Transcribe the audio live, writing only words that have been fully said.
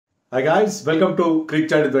Hi guys, welcome to Cricket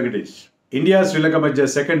Chat with Venkatesh. India Sri Lanka మధ్య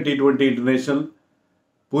second T20 international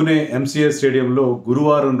Pune MCS స్టేడియంలో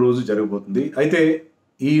గురువారం రోజు జరగబోతుంది. అయితే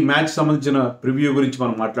ఈ మ్యాచ్ సంబంధించిన ప్రివ్యూ గురించి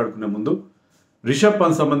మనం మాట్లాడుకునే ముందు రిషబ్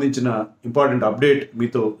పంత్ సంబంధించిన ఇంపార్టెంట్ అప్డేట్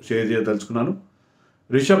మీతో షేర్ చేయదలుచుకున్నాను.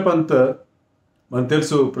 రిషబ్ పంత్ మనకు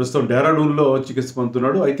తెలుసు ప్రస్తుతం డెహ్రాడూన్లో చికిత్స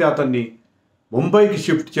పొందుతున్నాడు. అయితే అతన్ని ముంబైకి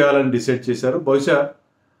షిఫ్ట్ చేయాలని డిసైడ్ చేశారు. బహుశా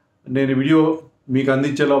నేను వీడియో మీకు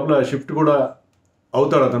అందించే లోపల షిఫ్ట్ కూడా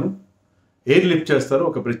అవుతాడు. అతను ఎయిర్ లిఫ్ట్ చేస్తారు.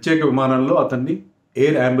 ఒక ప్రత్యేక విమానంలో అతన్ని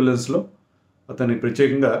ఎయిర్ అంబులెన్స్లో అతన్ని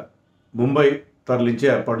ప్రత్యేకంగా ముంబై తరలించే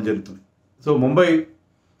ఏర్పాటు జరుగుతుంది. సో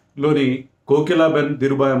ముంబైలోని కోకిలాబెన్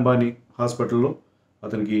ధీరుభాయ్ అంబానీ హాస్పిటల్లో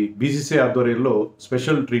అతనికి BCCI ఆధ్వర్యంలో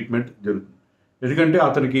స్పెషల్ ట్రీట్మెంట్ జరుగుతుంది. ఎందుకంటే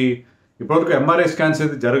అతనికి ఇప్పటివరకు MRI స్కాన్స్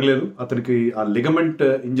అయితే జరగలేదు. అతనికి ఆ లిగమెంట్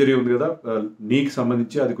ఇంజరీ ఉంది కదా, నీకి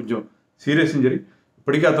సంబంధించి, అది కొంచెం సీరియస్ ఇంజరీ.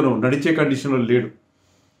 ఇప్పటికీ అతను నడిచే కండిషన్లో లేడు.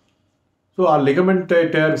 సో ఆ లిగమెంట్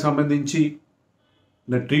టైర్కి సంబంధించి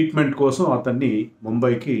ట్రీట్మెంట్ కోసం అతన్ని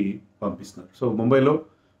ముంబైకి పంపిస్తున్నారు. సో ముంబైలో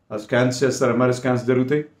స్కాన్స్ చేస్తారు, MRI స్కాన్స్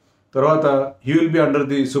జరుగుతాయి. తర్వాత he will be under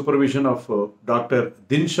the supervision of doctor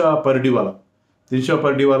Dinshaw పర్డివాలా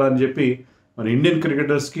అని చెప్పి మన ఇండియన్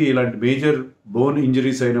క్రికెటర్స్కి ఇలాంటి మేజర్ బోన్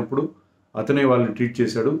ఇంజరీస్ అయినప్పుడు అతనే వాళ్ళని ట్రీట్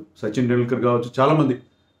చేశాడు. సచిన్ టెండూల్కర్ కావచ్చు, చాలామంది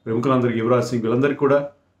ప్రముఖులందరికీ, యువరాజ్ సింగ్, వీళ్ళందరికీ కూడా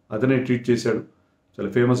అతనే ట్రీట్ చేశాడు.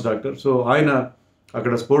 చాలా ఫేమస్ డాక్టర్. సో ఆయన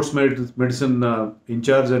అక్కడ sports medicine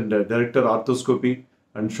incharge and director arthroscopy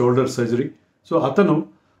and shoulder surgery. So అతను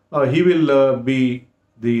he will be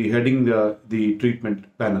the heading the treatment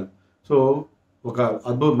panel. So ఒక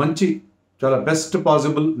మంచి చాలా best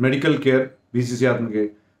possible medical care BCCI అతనికి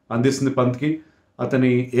అందిస్తుంది. పంత్కి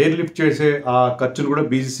అతని ఎయిర్ లిఫ్ట్ చేసే ఆ ఖర్చును కూడా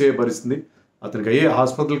BCCI భరిస్తుంది. అతనికి అయ్యే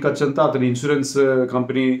హాస్పిటల్ ఖర్చు అంతా అతని ఇన్సూరెన్స్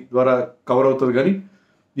కంపెనీ ద్వారా కవర్ అవుతుంది. కానీ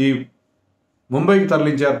ఈ ముంబైకి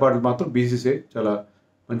తరలించే ఏర్పాట్లు మాత్రం BCCI చాలా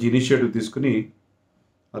మంచి ఇనిషియేటివ్ తీసుకుని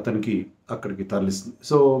అతనికి అక్కడికి తరలిస్తుంది.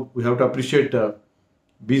 So we have to appreciate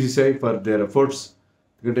BCCI for their efforts.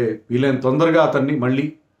 ఎందుకంటే వీలైన తొందరగా అతన్ని మళ్ళీ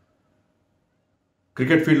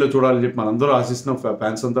క్రికెట్ ఫీల్డ్లో చూడాలని చెప్పి మనందరూ ఆశిస్తున్నాం,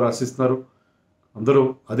 ఫ్యాన్స్ అందరూ ఆశిస్తున్నారు, అందరూ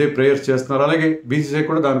అదే ప్రేయర్స్ చేస్తున్నారు. అలాగే BCCI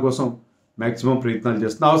కూడా దానికోసం మ్యాక్సిమం ప్రయత్నాలు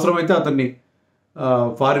చేస్తున్నారు. అవసరమైతే అతన్ని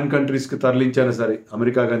ఫారిన్ కంట్రీస్కి తరలించైనా సరే,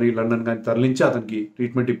 అమెరికా కానీ లండన్ కానీ తరలించి అతనికి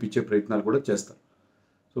ట్రీట్మెంట్ ఇప్పించే ప్రయత్నాలు కూడా చేస్తారు.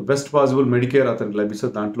 సో బెస్ట్ పాసిబుల్ మెడికేర్ అతనికి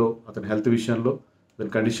లభిస్తుంది. దాంట్లో అతని హెల్త్ విషయంలో,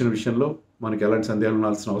 అతని కండిషన్ విషయంలో మనకి ఎలాంటి సందేహాలు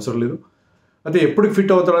ఉండాల్సిన అవసరం లేదు. అయితే ఎప్పటికి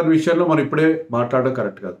ఫిట్ అవుతాడనే విషయంలో మనం ఇప్పుడే మాట్లాడడం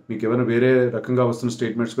కరెక్ట్ కాదు. మీకు ఏమైనా వేరే రకంగా వస్తున్న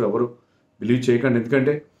స్టేట్మెంట్స్ కూడా ఎవరు బిలీవ్ చేయకండి.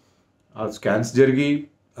 ఎందుకంటే ఆ స్కాన్స్ జరిగి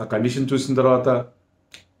ఆ కండిషన్ చూసిన తర్వాత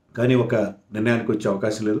కానీ ఒక నిర్ణయానికి వచ్చే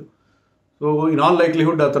అవకాశం లేదు. సో ఇన్ ఆల్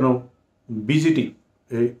లైక్లీహుడ్ అతను BGT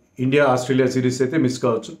ఇండియా ఆస్ట్రేలియా సిరీస్ అయితే మిస్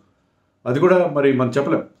కావచ్చు. అది కూడా మరి మనం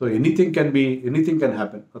చెప్పలేం. So anything can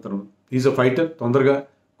happen. అతను ఈజ్ అ ఫైటర్. తొందరగా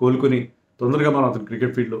కోలుకుని తొందరగా మనం అతను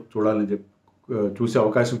క్రికెట్ ఫీల్డ్లో చూడాలని చెప్పి చూసే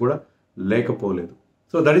అవకాశం కూడా లేకపోలేదు.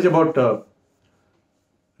 So that is about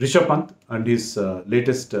Rishabh Pant and his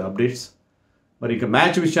latest updates. మరి ఇంకా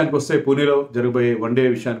మ్యాచ్ విషయానికి వస్తే, పూణేలో జరగబోయే వన్డే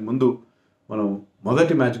విషయానికి ముందు మనం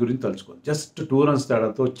మొదటి మ్యాచ్ గురించి తలుచుకోవాలి. జస్ట్ 2 runs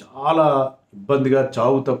తేడాతో చాలా ఇబ్బందిగా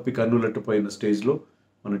చావు తప్పి కన్నులట్టుపోయిన స్టేజ్లో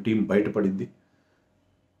మన టీం బయటపడింది.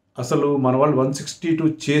 అసలు మన వాళ్ళు 162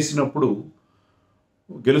 చేసినప్పుడు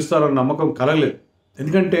గెలుస్తారన్న నమ్మకం కలగలేదు.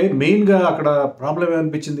 ఎందుకంటే మెయిన్గా అక్కడ ప్రాబ్లం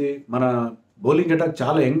ఏమనిపించింది, మన బౌలింగ్ అటాక్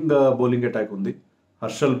చాలా యంగ్ బౌలింగ్ అటాక్ ఉంది.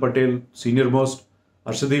 హర్షల్ పటేల్ సీనియర్ మోస్ట్,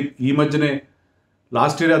 హర్షదీప్ ఈ మధ్యనే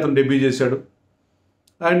లాస్ట్ ఇయర్ అతను డెబ్యూ చేశాడు.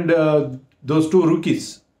 అండ్ దోస్ 2 రూకీస్,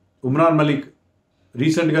 ఉమ్రాన్ మలిక్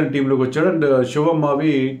రీసెంట్గా టీంలోకి వచ్చాడు అండ్ శివం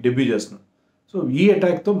మావి డెబ్యూ చేస్తున్నాడు. సో ఈ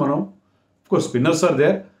అటాక్తో మనం, of course spinners are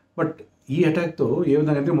there, but ఈ అటాక్తో ఏ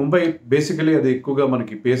విధంగా అంటే ముంబై బేసికలీ అది ఎక్కువగా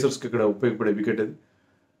మనకి పేసర్స్కి ఇక్కడ ఉపయోగపడే వికెట్ అది.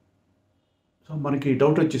 సో మనకి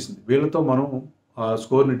డౌట్ వచ్చేసింది, వీళ్ళతో మనం ఆ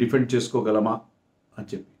స్కోర్ని డిఫెండ్ చేసుకోగలమా అని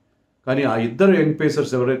చెప్పి. కానీ ఆ ఇద్దరు యంగ్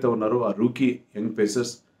పేసర్స్ ఎవరైతే ఉన్నారో, ఆ రూకీ యంగ్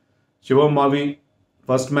పేసర్స్, శివం మావి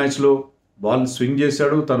ఫస్ట్ మ్యాచ్లో బాల్ స్వింగ్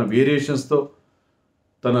చేశాడు. తన వేరియేషన్స్తో,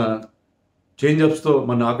 తన చేంజ్అప్స్తో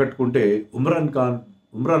మనం ఆకట్టుకుంటే,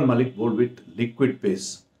 Umran Malik bowled with liquid face.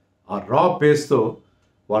 ఆ రా పేస్తో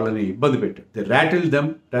వాళ్ళని ఇబ్బంది పెట్టాడు. They rattle them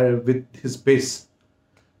with his face.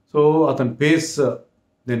 So అతని పేస్,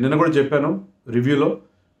 నేను నిన్న కూడా చెప్పాను రివ్యూలో,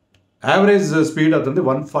 యావరేజ్ స్పీడ్ అతనిది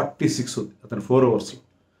 146 ఉంది. అతను 4 ఓవర్స్లో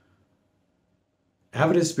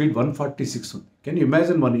యావరేజ్ స్పీడ్ 146 ఉంది. Can you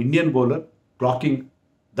imagine one Indian bowler clocking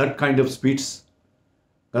that kind of speeds?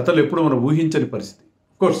 గతంలో ఎప్పుడు మనం ఊహించని పరిస్థితి.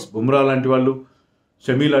 అఫ్కోర్స్ బుమ్రా లాంటి వాళ్ళు,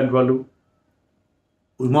 షమీ లాంటి వాళ్ళు,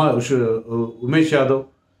 ఉమేష్ యాదవ్,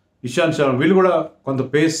 ఇషాంత్ శర్మ, వీళ్ళు కూడా కొంత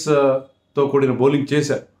పేస్తో కూడిన బౌలింగ్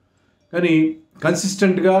చేశారు. కానీ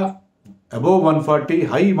కన్సిస్టెంట్గా అబోవ్ 140,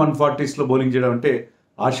 హై 140స్లో బౌలింగ్ చేయడం అంటే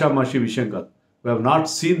ఆషామాషి విషయం కాదు. We have not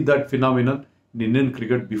seen that phenomenon in Indian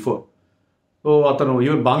cricket before. So అతను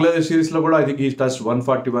ఈవెన్ బంగ్లాదేశ్ సిరీస్లో కూడా ఐ థింక్ ఈ టచ్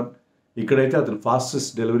 141. ఇక్కడైతే అతను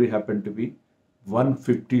fastest delivery happen to be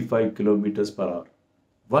 155 km/h.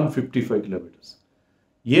 155 kilometers.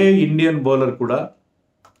 A Indian bowler కూడా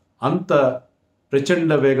అంత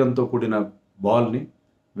ప్రచండ వేగంతో కూడిన బాల్ని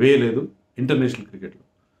వేయలేదు ఇంటర్నేషనల్ క్రికెట్లో.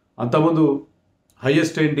 అంతకుముందు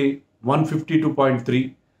హైయెస్ట్ ఏంటి 152.3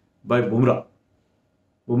 బై బుమ్రా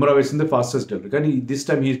వేసిందే ఫాస్టెస్ట్ డెలివరీ, కానీ దిస్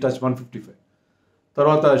టైమ్ హీ టచ్ 155.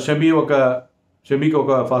 తర్వాత షమీకి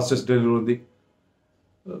ఒక ఫాస్టెస్ట్ డెలివరీ ఉంది.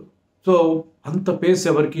 సో అంత పేస్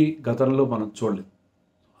ఎవరికి గతంలో మనం చూడలేదు.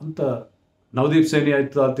 అంత Navdeep Saini I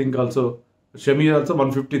think also Shami also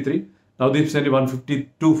 153, Navdeep Saini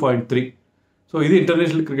 152.3. So ఇది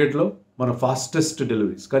ఇంటర్నేషనల్ క్రికెట్లో మన ఫాస్టెస్ట్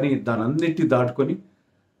డెలివరీస్. కానీ దాని అన్నిటి దాటుకొని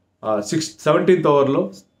 17th ఓవర్లో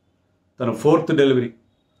తన 4th డెలివరీ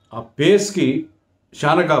ఆ పేస్కి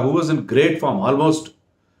షానకా who was in great form, almost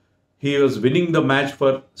he was winnowing the match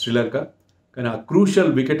for Sri Lanka, కానీ ఆ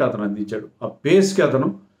క్రూషియల్ వికెట్ అతను అందించాడు. ఆ పేస్కి అతను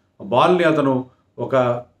ఆ బాల్ని అతను ఒక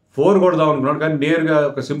 4 కొడదాం అనుకున్నాడు, కానీ నేరుగా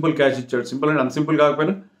ఒక సింపుల్ క్యాచ్ ఇచ్చాడు. సింపుల్ అంటే అన్సింపుల్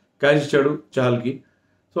కాకపోయినా క్యాచ్ ఇచ్చాడు చహల్కి.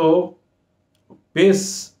 So face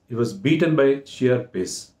he was beaten by shear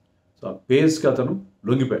face. So ఆ పేస్కి అతను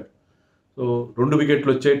లొంగిపోయాడు. సో 2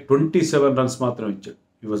 వికెట్లు వచ్చాయి, 27 రన్స్ మాత్రం ఇచ్చాడు.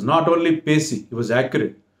 He was not only pacy, he was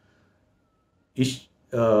accurate.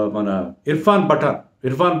 మన Irfan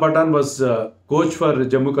Pathan was coach for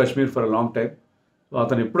Jammu Kashmir for a long time. So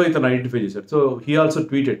అతను ఎప్పుడో ఇతను ఐడెంటిఫై చేశాడు. సో హీ ఆల్సో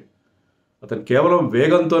ట్వీటెడ్, అతను కేవలం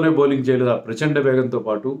వేగంతోనే బౌలింగ్ చేయలేదు, ఆ ప్రచండ వేగంతో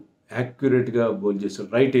పాటు యాక్యురేట్గా బౌలింగ్ చేశాడు,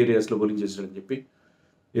 రైట్ ఏరియాస్లో బౌలింగ్ చేశాడని చెప్పి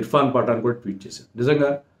ఇర్ఫాన్ పఠాన్ కూడా ట్వీట్ చేశాడు. నిజంగా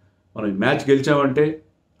మనం ఈ మ్యాచ్ గెలిచామంటే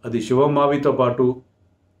అది శివం మావితో పాటు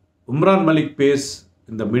Umran Malik face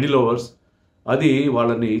in the middle overs అది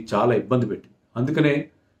వాళ్ళని చాలా ఇబ్బంది పెట్టింది. అందుకనే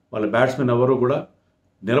వాళ్ళ బ్యాట్స్మెన్ ఎవరు కూడా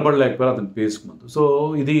నిలబడలేకపోయారు అతని పేస్కి ముందు. సో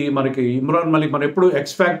ఇది మనకి ఇమ్రాన్ మలిక్, మనం ఎప్పుడు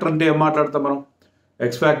ఎక్స్ ఫ్యాక్టర్ అంటే ఏం మాట్లాడతాం మనం?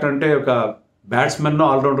 ఎక్స్ ఫ్యాక్టర్ అంటే ఒక బ్యాట్స్మెన్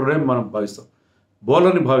ఆల్రౌండరే మనం భావిస్తాం,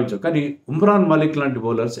 బౌలర్ని భావించాం. కానీ ఉమ్రాన్ మలిక్ లాంటి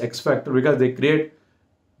bowlers X factor, because they create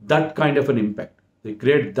that kind of an impact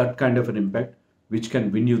which can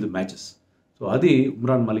win you the matches. So అది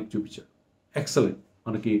ఉమ్రాన్ మలిక్ చూపించాడు. ఎక్సలెంట్.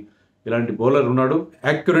 మనకి ఇలాంటి బౌలర్ ఉన్నాడు,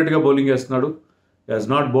 యాక్యురేట్గా బౌలింగ్ చేస్తున్నాడు. Has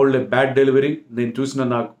not bowled A bad delivery. నేను చూసిన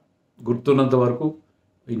నాకు గుర్తున్నంత వరకు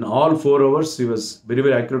in all 4 overs he was very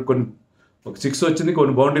accurate. కొన్ని ఒక 6 వచ్చింది,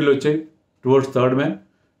 కొన్ని బౌండరీలు వచ్చాయి టువర్డ్స్ థర్డ్ మ్యాన్.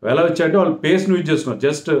 ఎలా వచ్చాయంటే వాళ్ళు పేస్ను యూజ్ చేసుకున్నారు,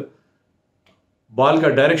 జస్ట్ బాల్కి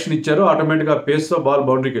ఆ డైరెక్షన్ ఇచ్చారు, ఆటోమేటిక్గా పేస్తో బాల్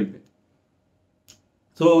బౌండరీకి వెళ్ళిపోయింది.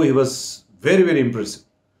 So he was very impressive.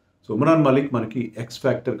 So Umran Malik మనకి ఎక్స్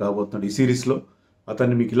ఫ్యాక్టర్ కాబోతున్నాడు ఈ సిరీస్లో.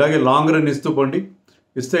 అతన్ని మీకు ఇలాగే లాంగ్ రన్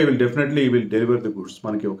ఇస్తే ఈ విల్ డెలివర్ ది గుడ్స్.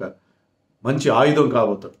 మనకి ఒక మంచి ఆయుధం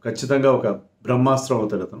కాబోతాడు, ఖచ్చితంగా ఒక బ్రహ్మాస్త్రం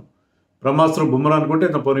అవుతాడు అతను. బ్రహ్మాస్త్రం బుమ్రా అనుకుంటే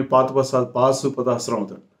అతను పోనీ పాశుపతాస్త్రం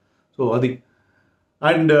అవుతాడు. సో అది.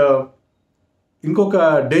 అండ్ ఇంకొక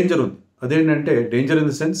డేంజర్ ఉంది. అదేంటంటే danger in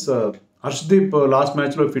the sense, Harshdeep last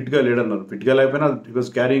మ్యాచ్లో ఫిట్గా లేడన్నారు. ఫిట్గా లేకపోయినా he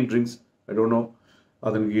was carrying drinks, I don't know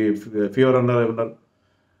అతనికి ఫీవర్ అన్నారు.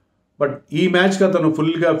 బట్ ఈ మ్యాచ్కి అతను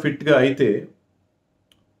ఫుల్గా ఫిట్గా అయితే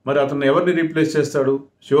మరి అతను ఎవరిని రీప్లేస్ చేస్తాడు?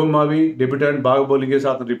 శివం మావి డెబ్యూటెంట్, బాగా బౌలింగ్ చేసి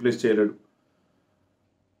అతను రీప్లేస్ చేయలేడు.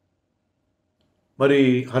 మరి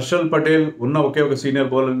హర్షల్ పటేల్ ఉన్న ఒకే ఒక సీనియర్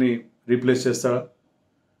బౌలర్ని రీప్లేస్ చేస్తాడా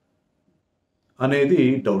అనేది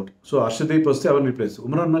డౌట్. సో హర్షదీప్ వస్తే ఎవరిని రీప్లేస్?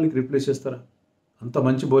 ఉమ్రాన్ మలిక్ రీప్లేస్ చేస్తారా? అంత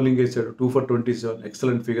మంచి బౌలింగ్ వేసాడు, 2 for 27,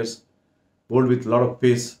 excellent figures, bowled with lot of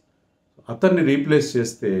face. అతన్ని రీప్లేస్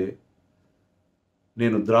చేస్తే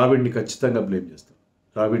నేను ద్రావిడ్ని ఖచ్చితంగా బ్లేమ్ చేస్తాను.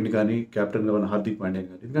 ద్రావిడ్ని కానీ కెప్టెన్గా ఉన్న హార్దిక్ పాండ్యా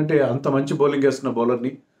కానీ. ఎందుకంటే అంత మంచి బౌలింగ్ వేస్తున్న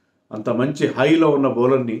బౌలర్ని, అంత మంచి హైలో ఉన్న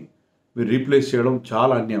బౌలర్ని మీరు రీప్లేస్ చేయడం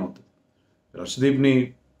చాలా అన్యాయం అవుతుంది. హర్షదీప్ని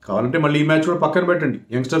కావాలంటే మళ్ళీ ఈ మ్యాచ్ కూడా పక్కన పెట్టండి,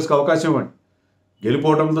 యంగ్స్టర్స్కి అవకాశం ఇవ్వండి.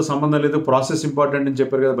 గెలిపోవడంతో సంబంధం లేదు, ప్రాసెస్ ఇంపార్టెంట్ అని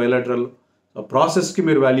చెప్పారు కదా బయలాటరల్లో. ఆ ప్రాసెస్కి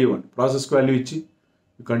మీరు వాల్యూ ఇవ్వండి. ప్రాసెస్కి వాల్యూ ఇచ్చి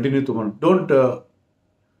continue to don't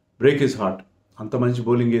break his heart. అంత మంచి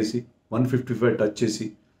బౌలింగ్ వేసి 155 టచ్ చేసి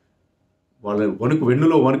వాళ్ళ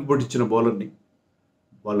వెన్నులో వణుకు పొట్టించిన బౌలర్ని,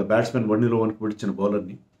 వాళ్ళ బ్యాట్స్మెన్ వెన్నులో వణుకు పొట్టించిన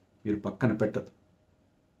బౌలర్ని మీరు పక్కన పెట్టదు.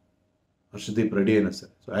 హర్షదీప్ రెడీ అయినా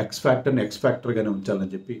సరే. సో ఎక్స్ ఫ్యాక్టర్గానే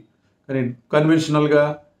ఉంచాలని చెప్పి, కానీ కన్వెన్షనల్గా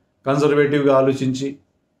కన్జర్వేటివ్గా ఆలోచించి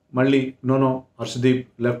మళ్ళీ no no Harshdeep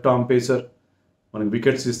left arm pacer మనకి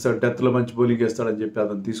వికెట్స్ ఇస్తాడు, డెత్లో మంచి బౌలింగ్ వేస్తాడని చెప్పి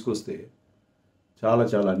అతను తీసుకొస్తే చాలా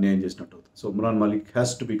అన్యాయం చేసినట్టు అవుతుంది. So Umran Malik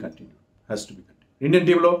has to be continue. Indian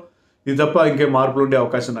టీంలో ఇది తప్ప ఇంకే మార్పులు ఉండే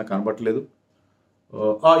అవకాశం నాకు కనబట్టలేదు.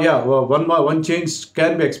 One change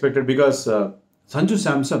can be expected because Sanju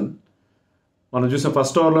Samson మనం చూసిన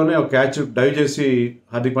ఫస్ట్ ఓవర్లోనే ఒక క్యాచ్ డైవ్ చేసి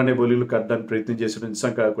హార్దిక్ పాండ్యా బౌలింగ్లు కట్టడానికి ప్రయత్నం చేసిన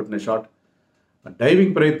నిజంగా కొట్టిన షాట్.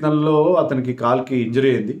 డైవింగ్ ప్రయత్నంలో అతనికి కాల్కి ఇంజరీ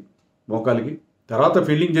అయింది, మోకాలికి. తర్వాత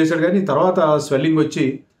ఫీల్డింగ్ చేశాడు, కానీ తర్వాత స్వెల్లింగ్ వచ్చి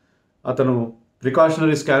అతను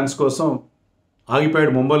ప్రికాషనరీ స్కాన్స్ కోసం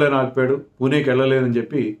ఆగిపోయాడు, ముంబైలోనే ఆగిపోయాడు, పూణేకి వెళ్ళలేదని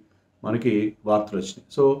చెప్పి మనకి వార్తలు వచ్చినాయి.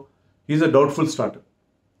 So is a doubtful starter.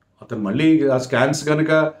 అతను మళ్ళీ ఆ స్కాన్స్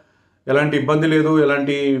కనుక ఎలాంటి ఇబ్బంది లేదు,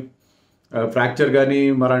 ఎలాంటి ఫ్రాక్చర్ కానీ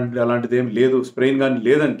అలాంటిది ఏం లేదు, స్ప్రెయిన్ కానీ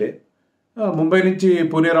లేదంటే ముంబై నుంచి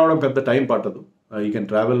పూణే రావడం పెద్ద టైం పట్టదు. You can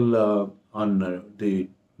travel on the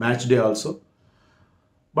match day also.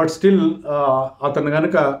 But still అతను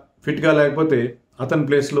కనుక ఫిట్గా లేకపోతే అతని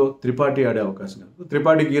ప్లేస్లో త్రిపాఠి ఆడే అవకాశం లేదు.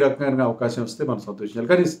 త్రిపాఠికి ఈ రకంగా అవకాశం వస్తే మనం సంతోషించాలి.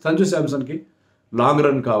 కానీ సంజు శాంసన్కి లాంగ్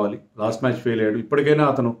రన్ కావాలి. లాస్ట్ మ్యాచ్ ఫెయిల్ అయ్యాడు. ఇప్పటికైనా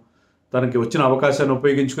అతను తనకి వచ్చిన అవకాశాన్ని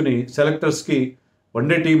ఉపయోగించుకుని సెలెక్టర్స్కి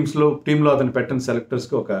వన్డే టీంలో అతను పెట్టిన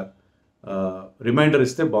సెలెక్టర్స్కి ఒక రిమైండర్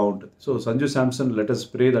ఇస్తే బాగుంటుంది. So Sanju Samson let's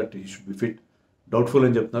pray that he should be fit. Doubtful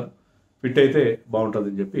అని చెప్తున్నారు, ఫిట్ అయితే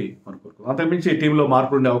బాగుంటుందని చెప్పి అనుకుంటున్నాం. అంతకుమించి టీంలో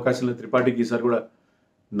మార్పులు ఉండే అవకాశం లేదు. త్రిపాఠికి ఈసారి కూడా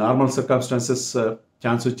నార్మల్ సర్కమ్స్టాన్సెస్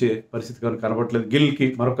ఛాన్స్ వచ్చే పరిస్థితి కనబడట్లేదు. గిల్కి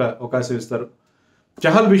మరొక అవకాశం ఇస్తారు.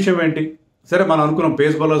 చహల్ విషయం ఏంటి? సరే, మనం అనుకున్నాం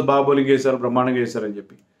పేస్ బౌలర్స్ బాగా బౌలింగ్ చేశారు, బ్రహ్మాండంగా చేశారని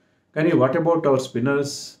చెప్పి. కానీ what about our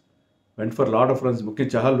spinners went for lot of runs.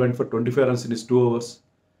 ముఖ్యంగా Chahal went for 25 runs in 2 overs.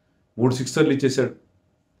 3 సిక్సర్లు ఇచ్చేశాడు.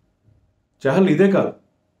 చహల్ ఇదే కాదు,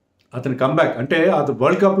 అతని కంబ్యాక్ అంటే అతను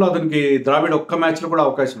వరల్డ్ కప్లో అతనికి ద్రావిడ్ ఒక్క మ్యాచ్లో కూడా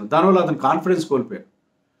అవకాశం ఉంది. దానివల్ల అతను కాన్ఫిడెన్స్ కోల్పోయాడు.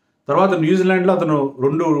 తర్వాత న్యూజిలాండ్లో అతను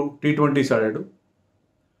 2 T20s ఆడాడు.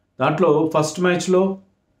 దాంట్లో ఫస్ట్ మ్యాచ్లో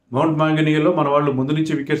మౌంట్ మాంగనీలో మన వాళ్ళు ముందు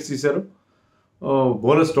నుంచి వికెట్స్ తీశారు.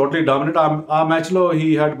 Bowlers totally dominate. ఆ మ్యాచ్లో he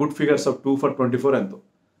had good figures of 2 for 24 ఎంతో.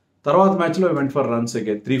 తర్వాత మ్యాచ్లో went for runs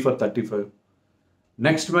again 3 for 35.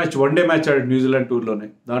 Next match one day match ఆడాడు న్యూజిలాండ్ టూర్లోనే.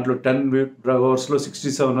 దాంట్లో 10 overs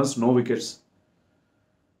 67 runs, no wickets.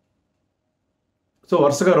 So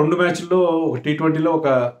వరుసగా 2 మ్యాచ్ల్లో, ఒక T20లో, ఒక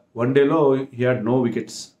వన్డేలో హీ హ్యాడ్ నో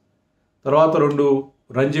వికెట్స్. తర్వాత 2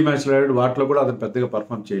 రంజీ మ్యాచ్లు ఆడాడు, వాటిలో కూడా అతను పెద్దగా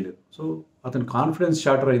పర్ఫామ్ చేయలేదు. సో అతని కాన్ఫిడెన్స్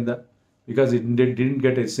షాటర్ అయిందా? Because it didn't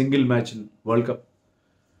get a single match in world cup.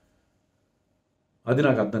 అది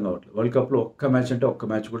నాకు అర్థం కావట్లేదు. వరల్డ్ కప్లో ఒక్క మ్యాచ్ అంటే ఒక్క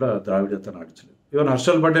మ్యాచ్ కూడా ద్రావిడ్ అతను ఆడించలేదు. ఈవెన్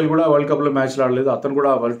హర్షల్ పటేల్ కూడా వరల్డ్ కప్లో మ్యాచ్లు ఆడలేదు. అతను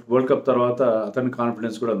కూడా వరల్డ్ కప్ తర్వాత అతని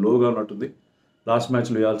కాన్ఫిడెన్స్ కూడా లోగా ఉన్నట్టుంది. లాస్ట్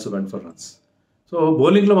మ్యాచ్లో he also went for runs. So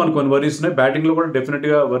బౌలింగ్లో మనకు కొన్ని వరీస్ ఉన్నాయి, బ్యాటింగ్లో కూడా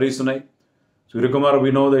డెఫినెట్గా వరీస్ ఉన్నాయి. Suryakumar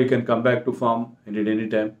we know that he can come back to form any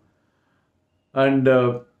time. And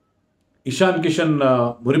Ishan Kishan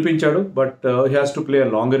మురిపించాడు, but he has to play a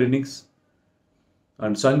longer innings.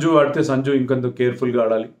 And Sanju ఆడితే సంజు ఇంకొంత కేర్ఫుల్గా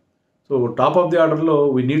ఆడాలి. సో టాప్ ఆఫ్ ది ఆర్డర్లో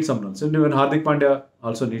we need some runs. And even Hardik Pandya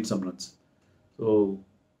also need some runs. So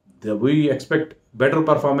we expect better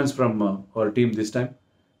performance from our team this time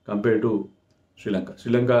compare to Sri Lanka.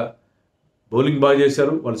 Sri Lanka bowling బాగా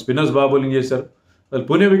చేశారు, వాళ్ళు spinners బాగా bowling చేశారు. వాళ్ళు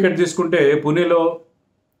పూణే వికెట్ తీసుకుంటే పూణేలో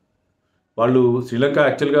వాళ్ళు శ్రీలంక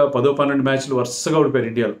యాక్చువల్గా 10-12 మ్యాచ్లు వరుసగా ఓడిపోయారు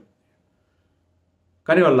ఇండియాలో.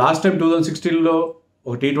 కానీ వాళ్ళు లాస్ట్ టైం 2016లో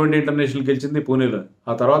ఒక T20 ఇంటర్నేషనల్ గెలిచింది పూణేలో.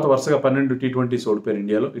 ఆ తర్వాత వరుసగా 12 T20s ఓడిపోయారు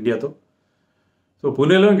ఇండియాతో. సో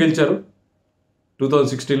పూణేలో గెలిచారు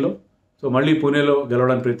 2016లో. సో మళ్ళీ పూణేలో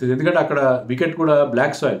గెలవడానికి ప్రయత్నించారు. ఎందుకంటే అక్కడ వికెట్ కూడా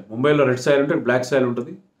బ్లాక్ సాయిల్. ముంబైలో రెడ్ సాయిల్ ఉంటే బ్లాక్ సాయిల్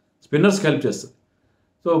ఉంటుంది, స్పిన్నర్స్కి హెల్ప్ చేస్తుంది.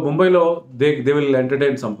 సో ముంబైలో they will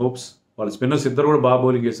entertain some hopes. వాళ్ళ స్పిన్నర్స్ ఇద్దరు కూడా బాగా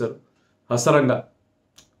బౌలింగ్ చేశారు. హసరంగా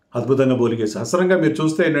అద్భుతంగా బౌలింగ్ చేశారు. హసరంగా మీరు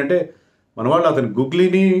చూస్తే ఏంటంటే మన వాళ్ళు అతని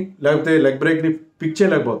గుగ్లీని లేకపోతే లెగ్ బ్రేక్ని పిక్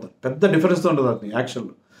చేయలేకపోతారు. పెద్ద డిఫరెన్స్తో ఉంటుంది అతని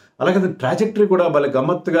యాక్షన్లో. అలాగే అతని ట్రాజెక్టరీ కూడా భలే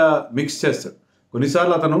గమ్మత్తుగా మిక్స్ చేస్తాడు.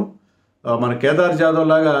 కొన్నిసార్లు అతను మన కేదార్ జాదవ్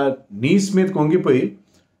లాగా నీస్ మీదకి వంగిపోయి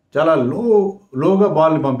చాలా లోగా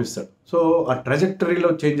బాల్ని పంపిస్తాడు. సో ఆ ట్రాజెక్టరీలో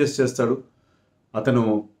చేంజెస్ చేస్తాడు. అతను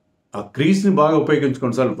ఆ క్రీజ్ని బాగా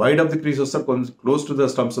ఉపయోగించుకోండి sir. Wide of the crease వస్తాడు, కొంచెం క్లోజ్ టు ద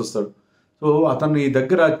స్టంప్స్ వస్తాడు. సో అతని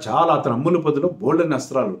దగ్గర చాలా అతని అమ్ముల పొద్దులో బోల్డ్ అనే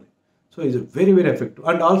అస్త్రాలు ఉన్నాయి. So is a very effective.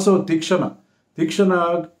 And also Theekshana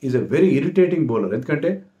is a very irritating bowler. ఎందుకంటే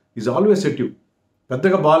ఈజ్ ఆల్వేస్ ఎటివ్.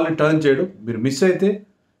 పెద్దగా బాల్ని టర్న్ చేయడం, మీరు మిస్ అయితే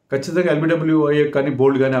ఖచ్చితంగా ఎల్బిడబ్ల్యూ అయ్యే కానీ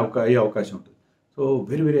బోల్డ్ కానీ అయ్యే అవకాశం ఉంటుంది. So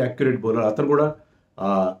very accurate bowler. అతను కూడా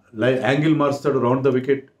యాంగిల్ మారుస్తాడు, round the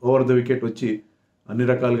wicket, over the wicket వచ్చి అన్ని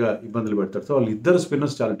రకాలుగా ఇబ్బందులు పెడతాడు. సో వాళ్ళు ఇద్దరు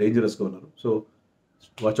స్పిన్నర్స్ చాలా డేంజరస్గా ఉన్నారు. So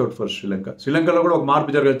watch out for Sri Lanka. శ్రీలంకలో కూడా ఒక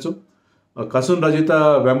మార్పు జరగచ్చు. కసున్ రజిత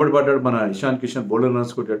వెంబడి పడ్డాడు, మన ఇషాన్ కిషన్ బౌలర్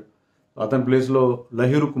రన్స్ కొట్టాడు. అతని ప్లేస్లో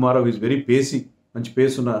లహిరు కుమారా ఈజ్ వెరీ పేసీ, మంచి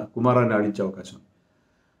పేస్ ఉన్న కుమారాన్ని ఆడించే అవకాశం.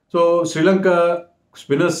 సో శ్రీలంక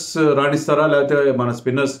స్పిన్నర్స్ రాణిస్తారా, లేకపోతే మన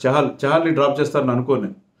స్పిన్నర్స్ చహల్ని డ్రాప్ చేస్తారని అనుకోను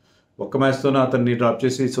నేను. ఒక్క మ్యాచ్తోనే అతన్ని డ్రాప్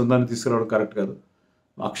చేసి సొంతాన్ని తీసుకురావడం కరెక్ట్ కాదు.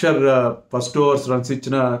 అక్షర్ ఫస్ట్ ఓవర్స్ రన్స్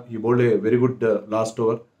ఇచ్చిన ఈ bowled a very good last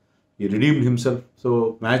over. ఈ రిడీమ్డ్ హిమ్సెల్ఫ్. సో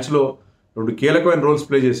మ్యాచ్లో 2 కీలకమైన రోల్స్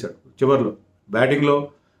ప్లే చేశాడు. చివరిలో బ్యాటింగ్లో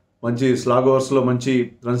మంచి స్లాగ్ ఓవర్స్లో మంచి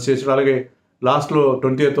రన్స్ చేశాడు. అలాగే లాస్ట్లో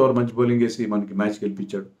 20th ఓవర్ మంచి బౌలింగ్ వేసి మనకి match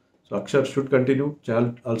గెలిపించాడు. So Axar should continue. Chahal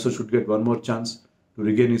also should get one more chance to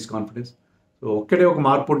regain his confidence. ఒక్కటే ఒక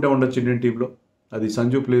మార్పు ఉంటే ఉండొచ్చు ఇండియన్ టీంలో, అది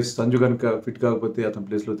సంజు కనుక ఫిట్ కాకపోతే అతని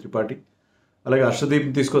ప్లేస్లో త్రిపాఠి, అలాగే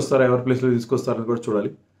హర్షదీప్ని తీసుకొస్తారా ఎవరి ప్లేస్లో తీసుకొస్తారని కూడా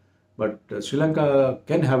చూడాలి. But Sri Lanka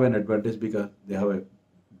can have an advantage because they have a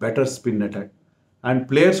better spin attack and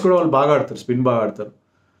players కూడా వాళ్ళు బాగా ఆడతారు, స్పిన్ బాగా ఆడతారు.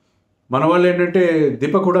 మన వాళ్ళు ఏంటంటే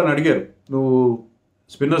దీపక్ కూడా అని అడిగారు, నువ్వు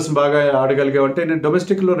స్పిన్నర్స్ బాగా ఆడగలిగావంటే నేను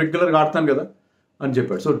డొమెస్టిక్లో రెగ్యులర్గా ఆడతాను కదా అని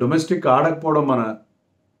చెప్పాడు. సో డొమెస్టిక్ ఆడకపోవడం మన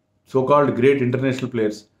సోకాల్డ్ గ్రేట్ ఇంటర్నేషనల్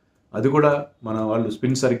ప్లేయర్స్, అది కూడా మన వాళ్ళు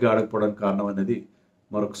స్పిన్ సరిగ్గా ఆడకపోవడానికి కారణం అనేది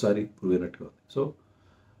మరొకసారి ప్రూవ్ అయినట్టుగా ఉంది. సో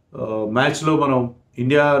మ్యాచ్లో మనం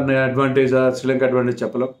ఇండియా అడ్వాంటేజా శ్రీలంక అడ్వాంటేజ్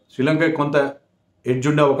చెప్పలేం. శ్రీలంక కొంత ఎడ్జ్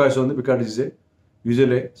ఉండే అవకాశం ఉంది because is a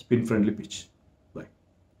usual A spin friendly pitch.